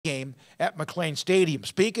game at McLean Stadium.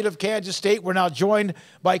 Speaking of Kansas State, we're now joined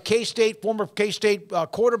by K-State, former K-State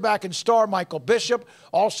quarterback and star Michael Bishop,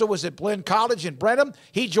 also was at Blinn College in Brenham.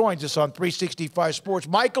 He joins us on 365 Sports.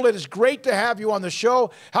 Michael, it is great to have you on the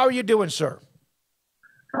show. How are you doing, sir?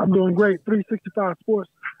 I'm doing great. 365 Sports,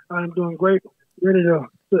 I'm doing great. Ready to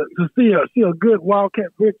see a good Wildcat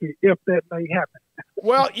victory if that may happen.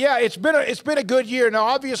 Well, yeah, it's been a good year. Now,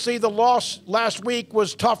 obviously, the loss last week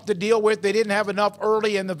was tough to deal with. They didn't have enough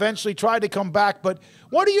early and eventually tried to come back. But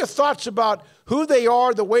what are your thoughts about who they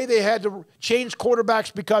are, the way they had to change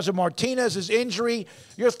quarterbacks because of Martinez's injury?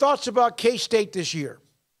 Your thoughts about K-State this year?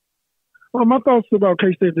 Well, my thoughts about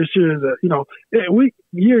K-State this year is that,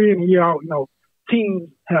 year in and year out, teams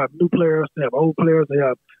have new players, they have old players, they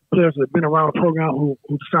have players that have been around the program who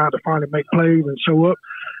decide to finally make plays and show up.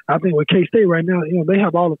 I think with K-State right now, they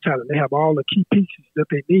have all the talent. They have all the key pieces that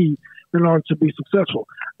they need in order to be successful.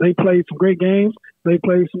 They played some great games. They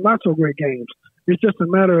played some not so great games. It's just a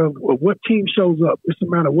matter of what team shows up. It's a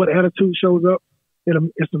matter of what attitude shows up.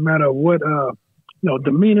 It's a matter of what,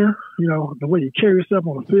 demeanor, the way you carry yourself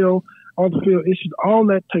on the field, all the field issues, all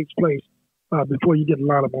that takes place before you get a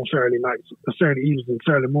lot of on Saturday nights, Saturday evenings, and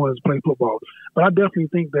Saturday mornings to play football. But I definitely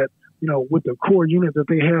think that, with the core unit that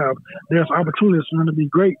they have, there's opportunities for them to be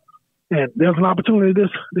great. And there's an opportunity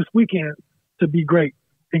this weekend to be great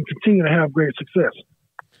and continue to have great success.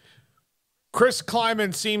 Chris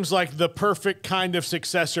Klieman seems like the perfect kind of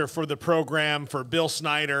successor for the program, for Bill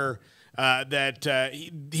Snyder, that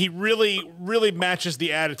he really, really matches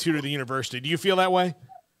the attitude of the university. Do you feel that way?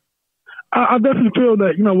 I definitely feel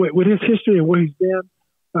that, with his history and where he's been,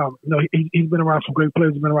 he's been around some great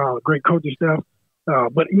players, he's been around a great coaching staff.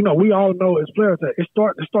 But we all know as players that it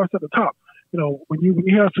starts at the top. When you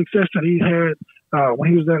have success that he had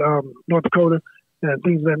when he was at North Dakota and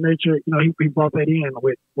things of that nature, he brought that in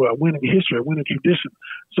with winning history, winning tradition.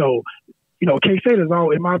 So, K-State in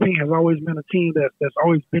my opinion, has always been a team that's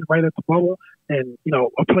always been right at the bubble. And,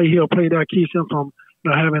 a play here, play there keeps him from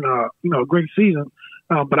having a great season.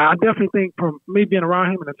 But I definitely think from me being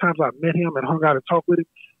around him and the times I've met him and hung out and talked with him,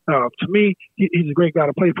 to me, he's a great guy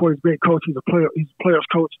to play for. He's a great coach. He's a player's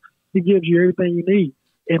coach. He gives you everything you need.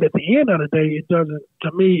 And at the end of the day, it doesn't,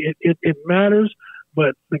 to me, it matters,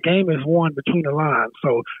 but the game is won between the lines.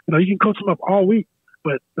 So, you can coach them up all week,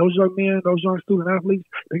 but those young men, those young student athletes,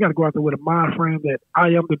 they got to go out there with a mind frame that I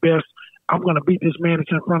am the best. I'm going to beat this man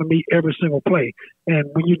that's in front of me every single play. And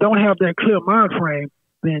when you don't have that clear mind frame,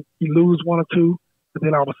 then you lose one or two. And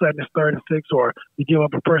then all of a sudden it's 3rd and 6, or you give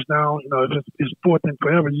up a first down. If it's 4th and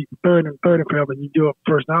forever, 3rd and forever, you give up a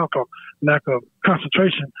first down from lack of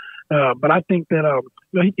concentration. But I think that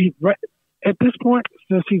he right at this point,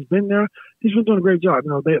 since he's been there, he's been doing a great job.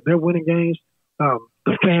 They're winning games.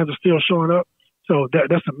 The fans are still showing up, so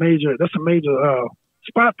that's a major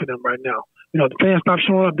spot for them right now. The fans stop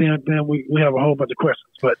showing up, then we have a whole bunch of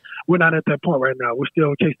questions. But we're not at that point right now. We're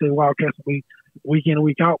still K-State Wildcats. We week in and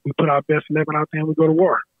week out, we put our best 11 out there and we go to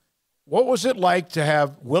war. What was it like to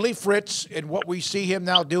have Willie Fritz and what we see him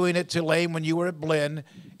now doing at Tulane when you were at Blinn,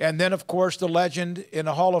 and then, of course, the legend and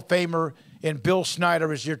the Hall of Famer in Bill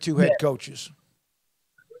Snyder as your two head coaches?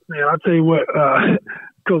 Man, I'll tell you what,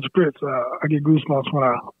 Coach Fritz, I get goosebumps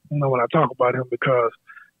when I talk about him, because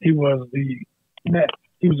he was the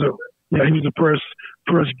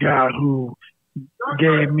first guy who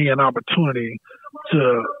gave me an opportunity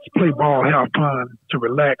to play ball, have fun, to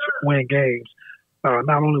relax, win games.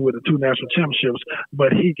 Not only with the 2 national championships,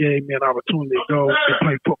 but he gave me an opportunity to go and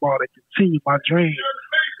play football and continue my dream.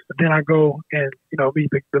 But then I go and, meet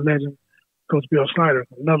the legend, Coach Bill Snyder,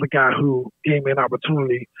 another guy who gave me an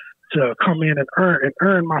opportunity to come in and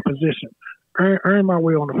earn my position, earn my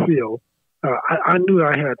way on the field. I knew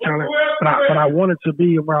I had talent, but I wanted to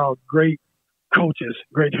be around great coaches,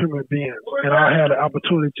 great human beings. And I had an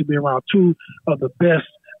opportunity to be around 2 of the best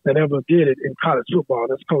that ever did it in college football.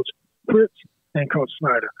 That's Coach Fritz and Coach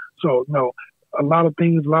Snyder. So, a lot of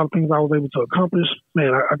things I was able to accomplish.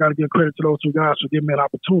 Man, I got to give credit to those 2 guys for giving me an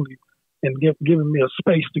opportunity and giving me a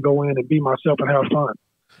space to go in and be myself and have fun.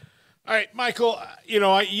 All right, Michael,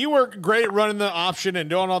 you were great at running the option and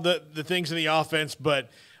doing all the things in the offense, but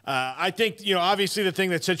I think, obviously the thing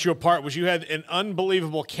that set you apart was you had an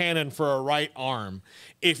unbelievable cannon for a right arm.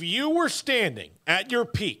 If you were standing at your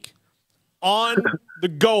peak on the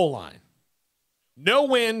goal line, no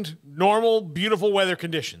wind, normal, beautiful weather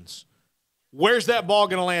conditions, where's that ball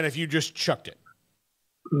going to land if you just chucked it?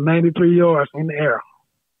 93 yards in the air.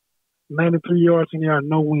 93 yards in the air,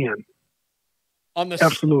 no wind.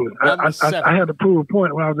 Absolutely. I had to prove a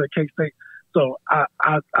point when I was at K-State. So I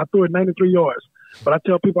threw it 93 yards. But I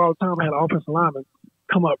tell people all the time, I had an offensive lineman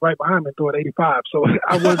come up right behind me and throw it 85. So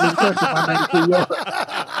I wasn't impressed by 93 yards.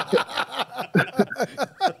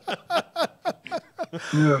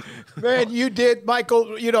 Yeah. Man, you did,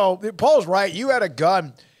 Michael. You know, Paul's right. You had a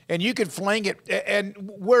gun, and you could fling it. And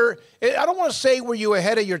I don't want to say were you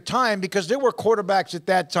ahead of your time, because there were quarterbacks at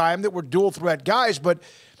that time that were dual threat guys. But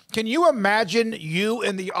can you imagine you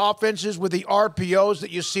and the offenses with the RPOs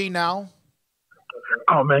that you see now?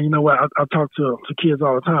 Oh, man, you know what? I talk to kids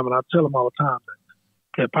all the time, and I tell them all the time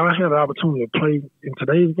that if I had an opportunity to play in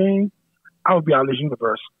today's game, I would be out of this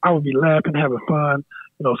universe. I would be laughing, having fun,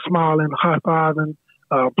 you know, smiling, high-fiving,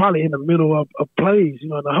 probably in the middle of plays, you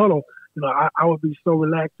know, in the huddle. You know, I would be so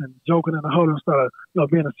relaxed and joking in the huddle instead of, you know,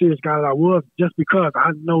 being a serious guy that I was, just because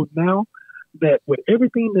I know now that with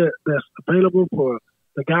everything that's available for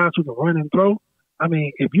the guys who can run and throw, I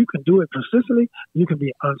mean, if you can do it consistently, you can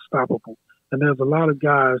be unstoppable. And there's a lot of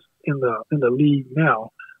guys in the league now,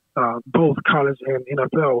 both college and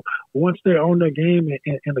NFL. Once they're on their game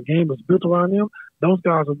and the game is built around them, those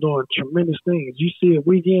guys are doing tremendous things. You see it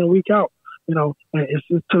week in, week out. You know, and it's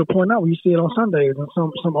to the point now where you see it on Sundays in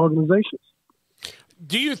some organizations.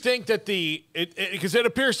 Do you think that because it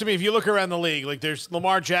appears to me, if you look around the league, like there's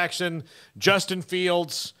Lamar Jackson, Justin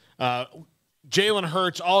Fields, Jalen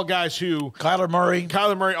Hurts, all guys who Kyler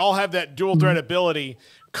Murray all have that dual threat ability.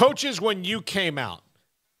 Coaches, when you came out,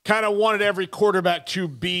 kind of wanted every quarterback to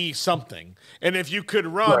be something. And if you could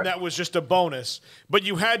run, right, that was just a bonus. But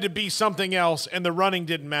you had to be something else, and the running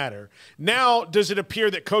didn't matter. Now, does it appear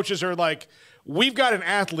that coaches are like, we've got an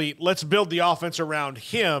athlete, let's build the offense around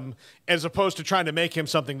him, as opposed to trying to make him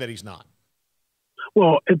something that he's not?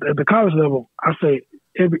 Well, at the college level, I say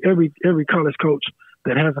every college coach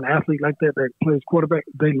that has an athlete like that plays quarterback,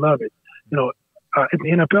 they love it. You know, at the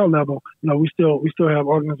NFL level, you know, we still have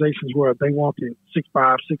organizations where they want the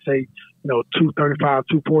 6'5", 6'8", you know, 235,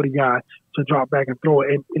 240 guy to drop back and throw it.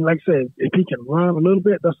 And like I said, if he can run a little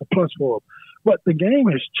bit, that's a plus for him. But the game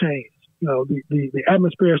has changed. You know, the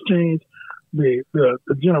atmosphere has changed. The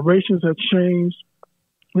generations have changed.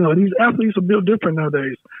 You know, these athletes are built different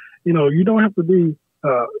nowadays. You know, you don't have to be,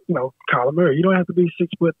 you know, Kyler Murray. You don't have to be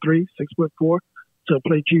 6'3", 6'4" to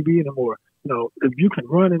play QB anymore. You know, if you can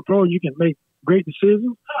run and throw, you can make great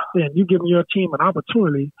decisions, then you're giving your team an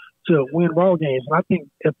opportunity to win ball games. And I think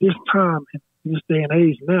at this time, in this day and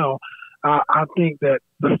age now, I think that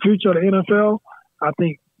the future of the NFL, I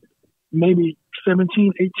think maybe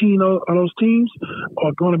 17, 18 of those teams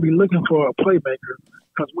are going to be looking for a playmaker,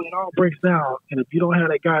 because when it all breaks down, and if you don't have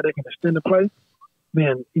that guy that can extend the play,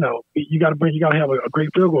 then, you know, you got to have a great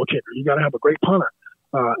field goal kicker. You got to have a great punter.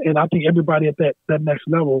 And I think everybody at that next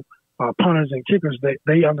level, punters and kickers,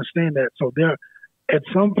 they understand that. So they're, at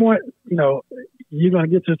some point, you know, you're going to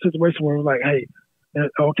get to a situation where it's like, hey,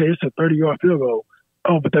 okay, it's a 30-yard field goal.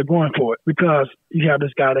 Oh, but they're going for it because you have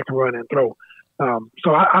this guy that can run and throw.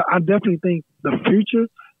 So I definitely think the future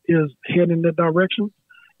is heading in that direction.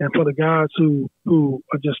 And for the guys who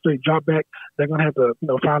are just straight drop back, they're going to have to, you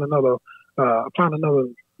know, find another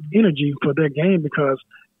energy for their game, because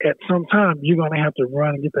at some time you're going to have to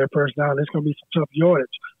run and get that first down. It's going to be some tough yardage,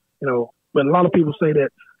 you know. But a lot of people say that,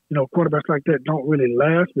 you know, quarterbacks like that don't really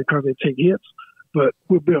last because they take hits. But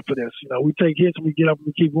we're built for this. You know, we take hits and we get up and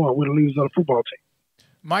we keep going. We're the leaders of the football team.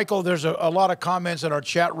 Michael, there's a lot of comments in our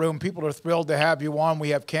chat room. People are thrilled to have you on. We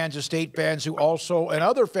have Kansas State fans who also, and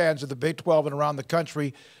other fans of the Big 12 and around the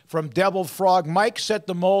country, from Deviled Frog. Mike set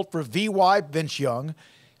the mold for VY, Vince Young,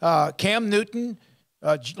 Cam Newton,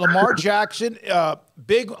 Lamar Jackson,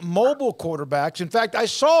 big mobile quarterbacks. In fact,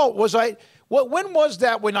 when was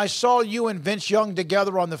that when I saw you and Vince Young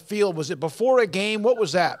together on the field? Was it before a game? What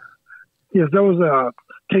was that? Yes, that was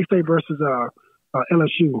K-State versus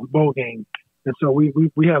LSU bowl game. And so we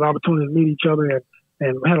had an opportunity to meet each other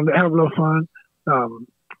and have a little fun.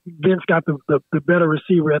 Vince got the better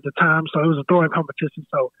receiver at the time, so it was a throwing competition.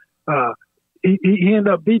 So he ended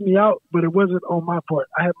up beating me out, but it wasn't on my part.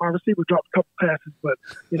 I had my receiver drop a couple passes, but,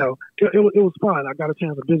 you know, it was fun. I got a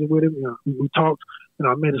chance to visit with him. You know, we talked. You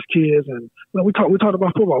know, I met his kids, and, you know, we talked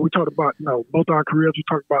about football. We talked about, you know, both our careers. We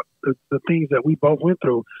talked about the things that we both went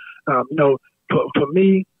through. You know, for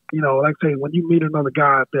me, you know, like I say, when you meet another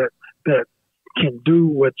guy that can do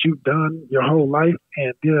what you've done your whole life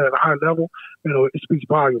and did it at a high level, you know, it speaks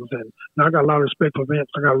volumes. And, you know, I got a lot of respect for Vince.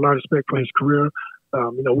 I got a lot of respect for his career.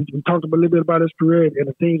 You know, we talked a little bit about his career and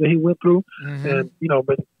the things that he went through. Mm-hmm. And, you know,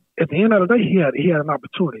 but at the end of the day, he had an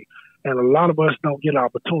opportunity. And a lot of us don't get an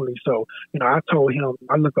opportunity. So, you know, I told him,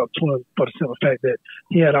 I look up to him for the simple fact that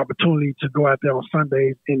he had opportunity to go out there on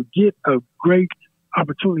Sundays and get a great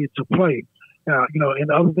opportunity to play. You know, and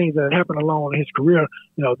the other things that happened along in his career,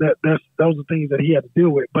 you know, those are things that he had to deal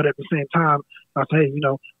with. But at the same time, I said, hey,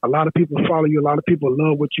 a lot of people follow you. A lot of people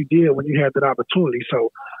love what you did when you had that opportunity.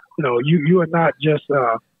 So, you are not just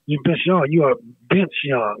you Vince Young. You are Vince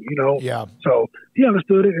Young. Yeah. So he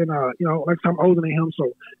understood it, and like I'm older than him,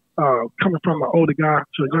 so coming from an older guy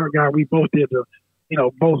to a younger guy, we both did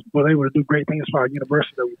both were able to do great things for our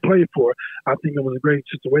university that we played for. I think it was a great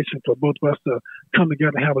situation for both of us to come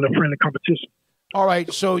together and have a little friendly competition. All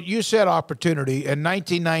right, so you said opportunity. In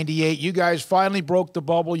 1998, you guys finally broke the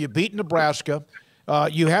bubble. You beat Nebraska.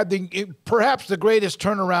 You had perhaps the greatest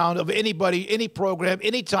turnaround of anybody, any program,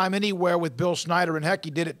 anytime, anywhere with Bill Snyder, and heck,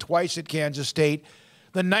 he did it twice at Kansas State.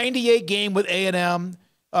 The 98 game with A&M,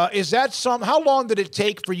 is that how long did it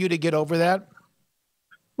take for you to get over that?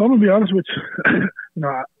 Well, I'm gonna be honest with you.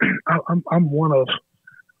 I'm one of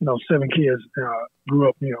 7 kids. Grew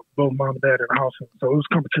up, both mom and dad in the house, so it was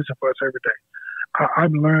competition for us every day.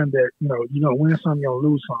 I've learned that win some, you're gonna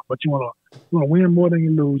lose some, but you wanna win more than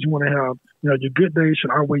you lose. You wanna have your good days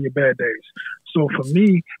should outweigh your bad days. So for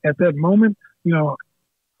me, at that moment,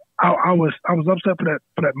 I was upset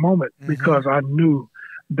for that moment because I knew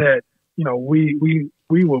that we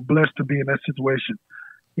were blessed to be in that situation.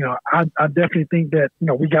 I definitely think that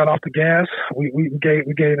we got off the gas. We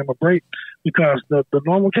gave them a break because the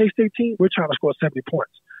normal K-State team, we're trying to score 70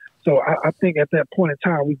 points. So I think at that point in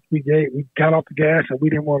time, we got off the gas and we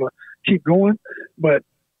didn't want to keep going. But,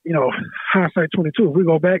 hindsight 22, if we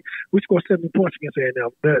go back, we scored 70 points against A&M.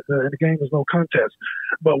 The game was no contest.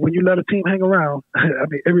 But when you let a team hang around, I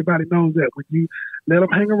mean, everybody knows that when you let them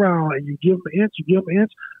hang around and you give them an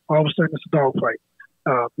inch, all of a sudden it's a dogfight.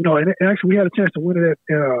 And actually we had a chance to win it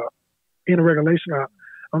in a regulation. I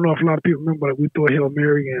don't know if a lot of people remember that we threw a Hail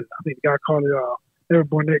Mary and I think the guy called it Eric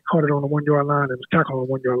Barnett caught it on the 1 yard line and was tackled on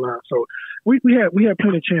the 1 yard line. So we had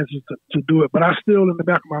plenty of chances to do it. But I still, in the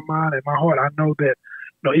back of my mind and my heart, I know that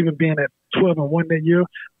even being at 12-1 that year,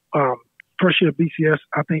 first year of BCS,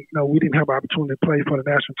 I think we didn't have an opportunity to play for the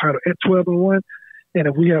national title at 12-1. And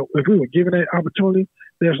if we were given that opportunity,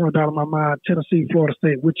 there's no doubt in my mind, Tennessee, Florida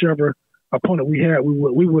State, whichever opponent we had,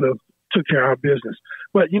 we would have took care of our business.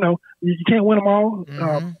 But you can't win them all.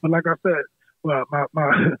 But like I said,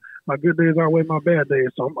 my good days outweigh my bad days.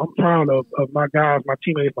 So I'm proud of my guys, my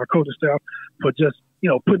teammates, my coaching staff for just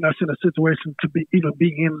putting us in a situation to be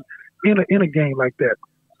in a game like that.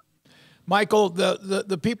 Michael,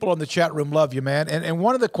 the people in the chat room love you, man. And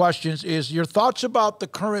one of the questions is your thoughts about the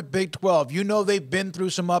current Big 12. They've been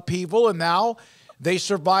through some upheaval, and now they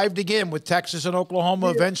survived again with Texas and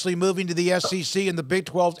Oklahoma eventually moving to the SEC, and the Big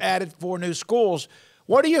 12's added 4 new schools.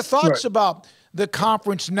 What are your thoughts about the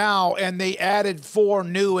conference now, and they added 4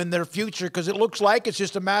 new in their future? Because it looks like it's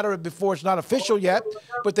just a matter of before it's not official yet,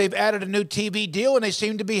 but they've added a new TV deal, and they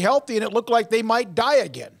seem to be healthy, and it looked like they might die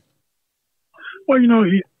again. Well,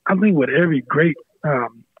 I think with every great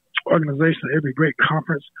organization, every great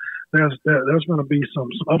conference, there's going to be some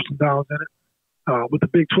ups and downs in it. With the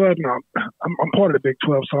Big 12, I'm part of the Big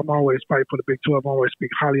 12, so I'm always fighting for the Big 12. I always speak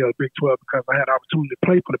highly of the Big 12 because I had the opportunity to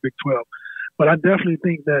play for the Big 12. But I definitely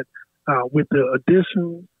think that with the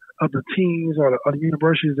addition of the teams or the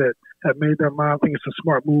universities that have made their mind, I think it's a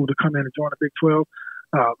smart move to come in and join the Big 12.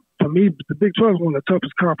 For me, the Big 12 is one of the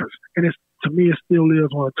toughest conferences, and to me, it still is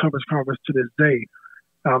one of the toughest conferences to this day.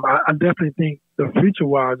 I definitely think the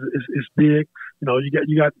future-wise is big.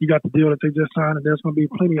 You got the deal that they just signed, and there's going to be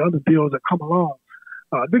plenty of other deals that come along.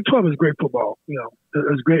 Big 12 is great football.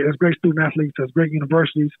 There's great student athletes. There's great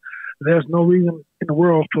universities. There's no reason in the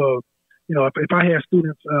world for if I had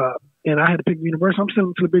students and I had to pick a university, I'm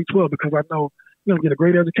sending them to the Big 12 because I know you're going to get a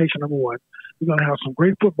great education. Number one, you're going to have some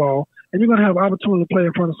great football, and you're going to have an opportunity to play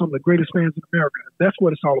in front of some of the greatest fans in America. That's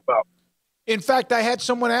what it's all about. In fact, I had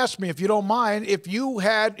someone ask me, if you don't mind, if you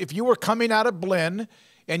were coming out of Blinn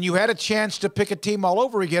and you had a chance to pick a team all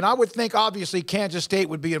over again, I would think obviously Kansas State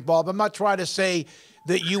would be involved. I'm not trying to say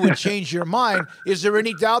that you would change your mind. Is there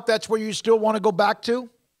any doubt that's where you still want to go back to?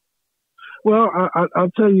 Well,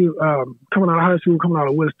 I'll tell you, coming out of high school, coming out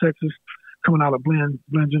of West Texas, coming out of Blinn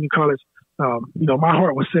Junior College, my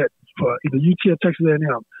heart was set for either UT or Texas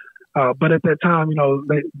A&M. But at that time,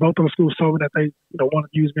 both of the schools told me that they, wanted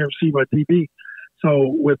to use me as receiver or DB.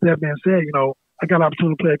 So with that being said, I got an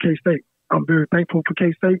opportunity to play at K-State. I'm very thankful for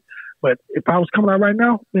K-State. But if I was coming out right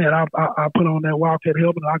now, man, I put on that Wildcat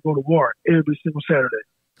helmet and I go to war every single Saturday.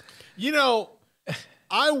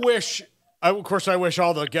 I wish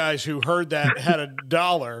all the guys who heard that had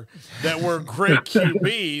 $1 that were great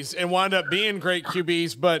QBs and wound up being great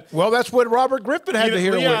QBs. But that's what Robert Griffin had to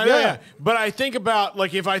hear. Yeah. But I think about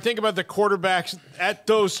if I think about the quarterbacks at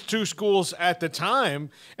those 2 schools at the time,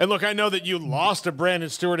 and look, I know that you lost to Brandon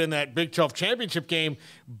Stewart in that Big 12 championship game,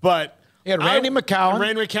 but Yeah, Randy McCowan.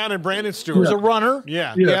 Randy McCowan and Brandon Stewart. Was a runner.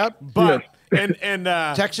 Yeah. But and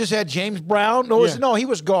Texas had James Brown. No, he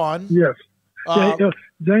was gone. Yes.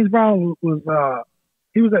 James Brown was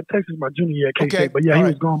he was at Texas my junior year at K-State, but he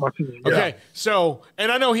was gone my senior year. Okay, so,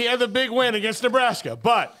 and I know he had the big win against Nebraska,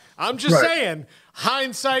 but I'm just saying,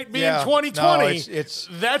 hindsight being 2020,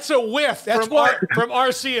 that's a whiff from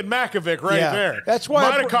RC and Makovic there. That's why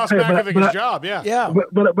might have cost Makovic his job. Yeah.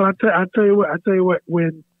 But I tell you what,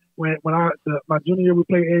 when my junior year we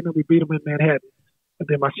played A&M, we beat them in Manhattan, and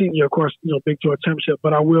then my senior year, of course, Big 12 championship.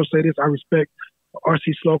 But I will say this: I respect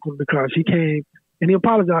RC Slocum because he came and he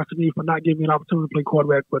apologized to me for not giving me an opportunity to play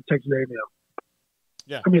quarterback for Texas A&M.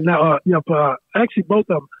 Yeah. I mean, actually both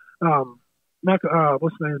of them. What's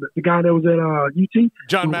his name? The guy that was at UT.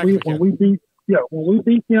 John Makovic. When we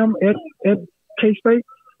beat him at K-State,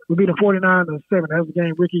 we beat him 49-7. That was the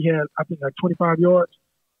game Ricky had, I think, like 25 yards,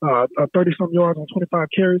 30-some yards on 25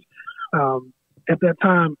 carries. At that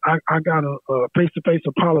time, I got a face-to-face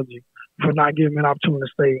apology for not giving me an opportunity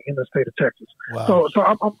to stay in the state of Texas. Wow. So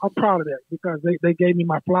I'm proud of that because they gave me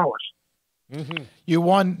my flowers. Mm-hmm. You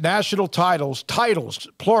won national titles,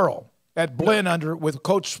 plural, at Blinn with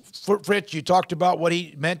Coach Fritz. You talked about what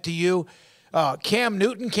he meant to you. Cam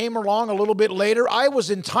Newton came along a little bit later. I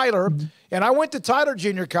was in Tyler, and I went to Tyler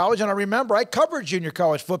Junior College, and I remember I covered junior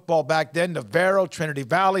college football back then, Navarro, Trinity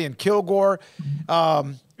Valley, and Kilgore.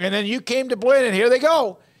 And then you came to Blinn, and here they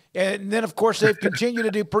go. And then, of course, they've continued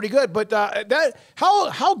to do pretty good. But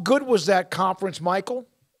how good was that conference, Michael?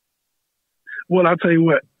 Well, I'll tell you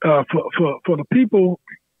what, for the people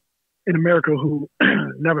in America who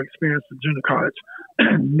never experienced a junior college,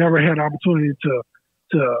 never had an opportunity to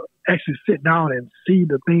actually sit down and see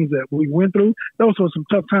the things that we went through, those were some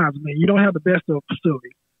tough times. I mean, you don't have the best of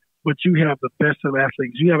facilities, but you have the best of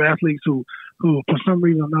athletes. You have athletes who for some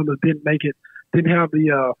reason or another didn't make it, didn't have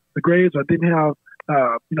the grades or didn't have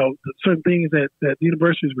certain things that the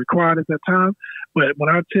universities required at that time. But when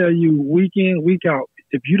I tell you week in, week out,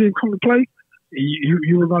 if you didn't come to play,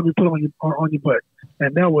 you were going to be put on your butt.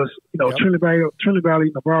 And that was, Trinity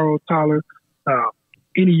Valley, Navarro, Tyler,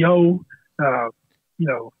 NEO,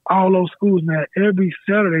 all those schools, man, every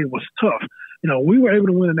Saturday was tough. We were able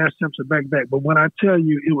to win a national championship back-to-back. But when I tell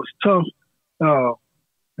you it was tough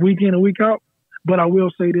week in and week out, but I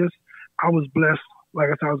will say this, I was blessed. Like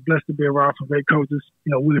I said, I was blessed to be around some great coaches,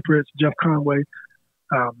 Willie Fritz, Jeff Conway.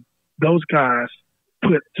 Those guys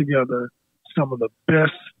put together some of the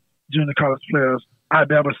best junior college players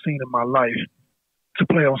I've ever seen in my life to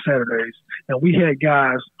play on Saturdays. And we had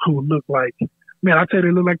guys who looked like, man, I tell you,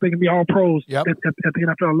 they look like they can be all pros at the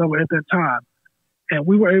NFL level at that time. And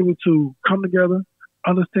we were able to come together,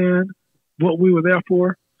 understand what we were there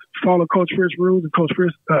for, follow Coach Fritz's rules. And Coach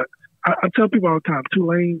Fritz, I tell people all the time,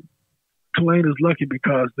 Tulane is lucky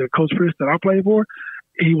because the Coach Fritz that I played for,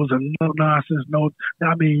 he was a no-nonsense,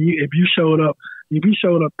 if you showed up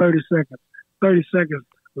 30 seconds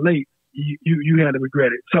late, you had to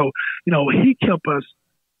regret it. So, he kept us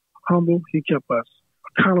humble. He kept us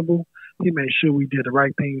accountable. He made sure we did the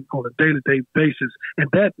right thing on a day-to-day basis. And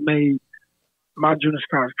that made my junior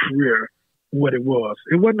college career what it was.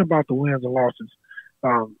 It wasn't about the wins and losses.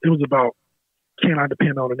 It was about, can I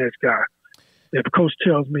depend on the next guy? If a coach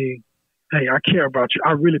tells me, hey, I care about you,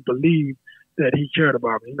 I really believe that he cared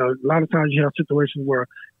about me. A lot of times you have situations where,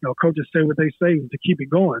 coaches say what they say to keep it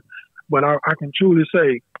going. But I can truly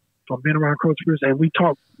say, from being around Coach Fritz, and we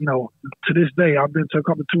talk, to this day, I've been to a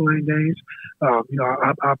couple of Tulane games.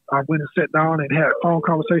 I went and sat down and had a phone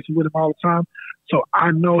conversation with him all the time. So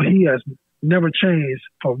I know he has never changed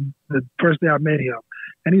from the first day I met him.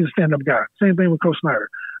 And he's a stand-up guy. Same thing with Coach Snyder.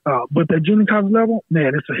 But that junior college level,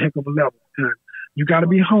 man, it's a heck of a level. And you got to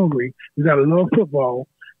be hungry. You got to love football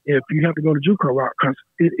if you have to go to JUCO route, because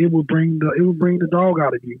it will bring the dog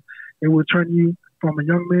out of you. It will turn you from a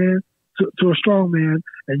young man to a strong man,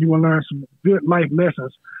 and you will learn some good life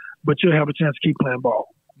lessons, but you'll have a chance to keep playing ball.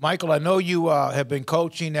 Michael, I know you have been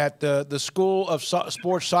coaching at the School of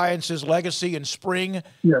Sports Sciences Legacy in Spring.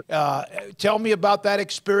 Yes. Tell me about that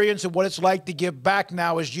experience and what it's like to give back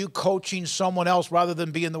now as you coaching someone else rather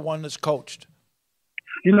than being the one that's coached.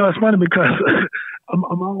 It's funny because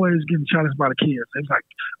I'm always getting challenged by the kids. It's like,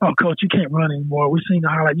 oh, coach, you can't run anymore. We've seen the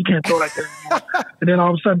highlight. You can't throw like that anymore. And then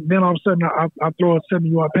all of a sudden, I throw a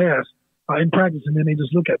 70-yard pass in practice, and then they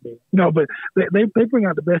just look at me. But they bring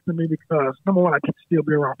out the best in me because, number one, I get to still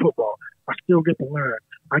be around football. I still get to learn.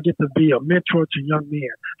 I get to be a mentor to young men.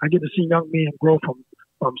 I get to see young men grow from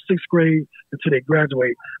sixth grade until they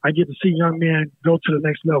graduate. I get to see young men go to the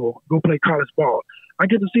next level, go play college ball. I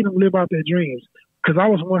get to see them live out their dreams. Because I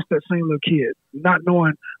was once that same little kid, not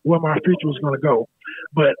knowing where my future was going to go.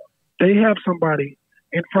 But they have somebody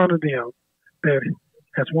in front of them that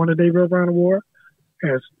has won the David Brown Award,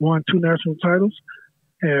 has won 2 national titles,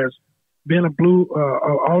 has been a blue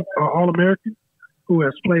All-American, who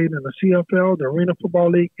has played in the CFL, the Arena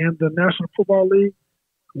Football League, and the National Football League.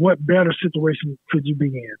 What better situation could you be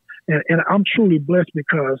in? And I'm truly blessed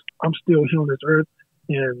because I'm still here on this earth,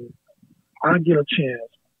 and I get a chance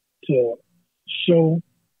to show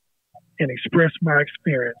and express my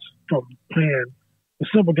experience from playing the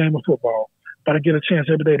simple game of football. But I get a chance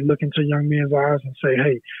every day to look into young men's eyes and say,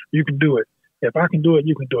 hey, you can do it. If I can do it,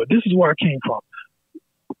 you can do it. This is where I came from.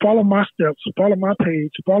 Follow my steps, follow my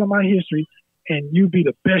page, follow my history, and you be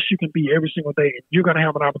the best you can be every single day. And you're going to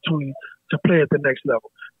have an opportunity to play at the next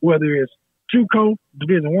level, whether it's JUCO,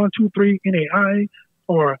 Division 1, 2, 3, NAIA,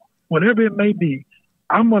 or whatever it may be.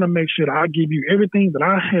 I'm going to make sure that I give you everything that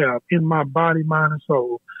I have in my body, mind, and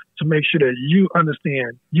soul to make sure that you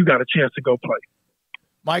understand you got a chance to go play.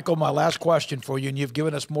 Michael, my last question for you, and you've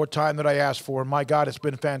given us more time than I asked for. My God, it's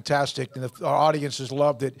been fantastic, and our audience has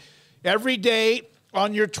loved it. Every day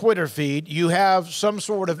on your Twitter feed, you have some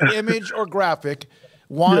sort of image or graphic,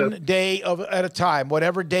 one day at a time,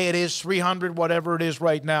 whatever day it is, 300, whatever it is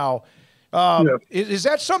right now. Is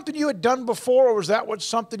that something you had done before, or was that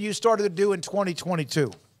something you started to do in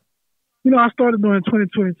 2022? You know, I started doing it in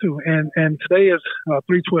 2022, and today is 3/12,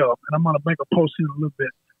 and I'm going to make a post in a little bit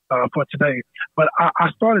for today. But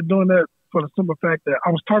I started doing that for the simple fact that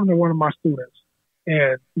I was talking to one of my students,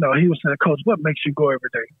 and he was saying, "Coach, what makes you go every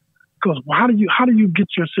day?" Coach, well, how do you get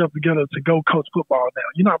yourself together to go coach football now?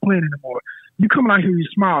 You're not playing anymore. You coming out here, you're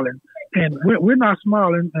smiling, and we're not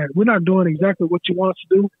smiling, and we're not doing exactly what you want us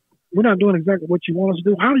to do. We're not doing exactly what you want us to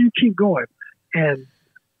do. How do you keep going? And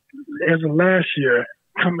as of last year,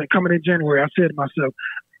 coming in January, I said to myself,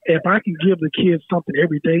 if I can give the kids something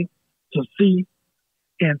every day to see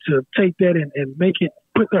and to take that and make it,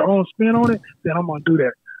 put their own spin on it, then I'm going to do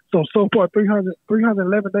that. So far,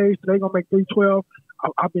 311 days, today going to make 312.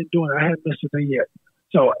 I've been doing it. I haven't missed a day yet.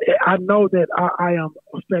 So I know that I am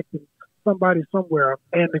affecting somebody somewhere.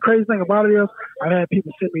 And the crazy thing about it is I've had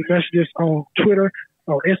people send me messages on Twitter,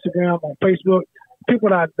 on Instagram, on Facebook, people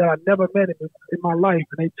that I never met in my life,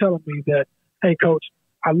 and they telling me that, hey, Coach,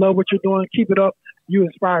 I love what you're doing. Keep it up. You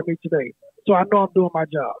inspired me today. So I know I'm doing my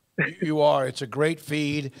job. You are. It's a great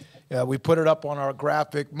feed. We put it up on our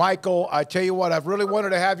graphic. Michael, I tell you what, I've really wanted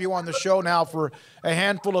to have you on the show now for a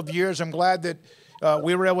handful of years. I'm glad that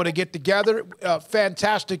we were able to get together.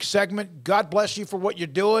 Fantastic segment. God bless you for what you're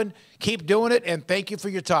doing. Keep doing it, and thank you for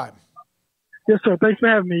your time. Yes, sir. Thanks for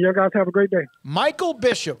having me. You guys have a great day. Michael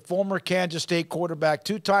Bishop, former Kansas State quarterback,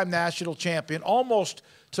 2-time national champion, almost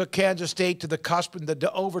took Kansas State to the cusp in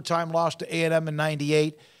the overtime loss to A&M in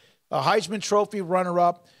 '98. A Heisman Trophy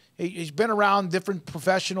runner-up. He's been around different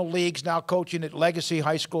professional leagues, now coaching at Legacy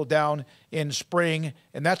High School down in Spring,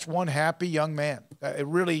 and that's one happy young man. I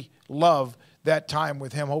really love that time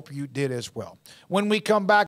with him. Hope you did as well. When we come back,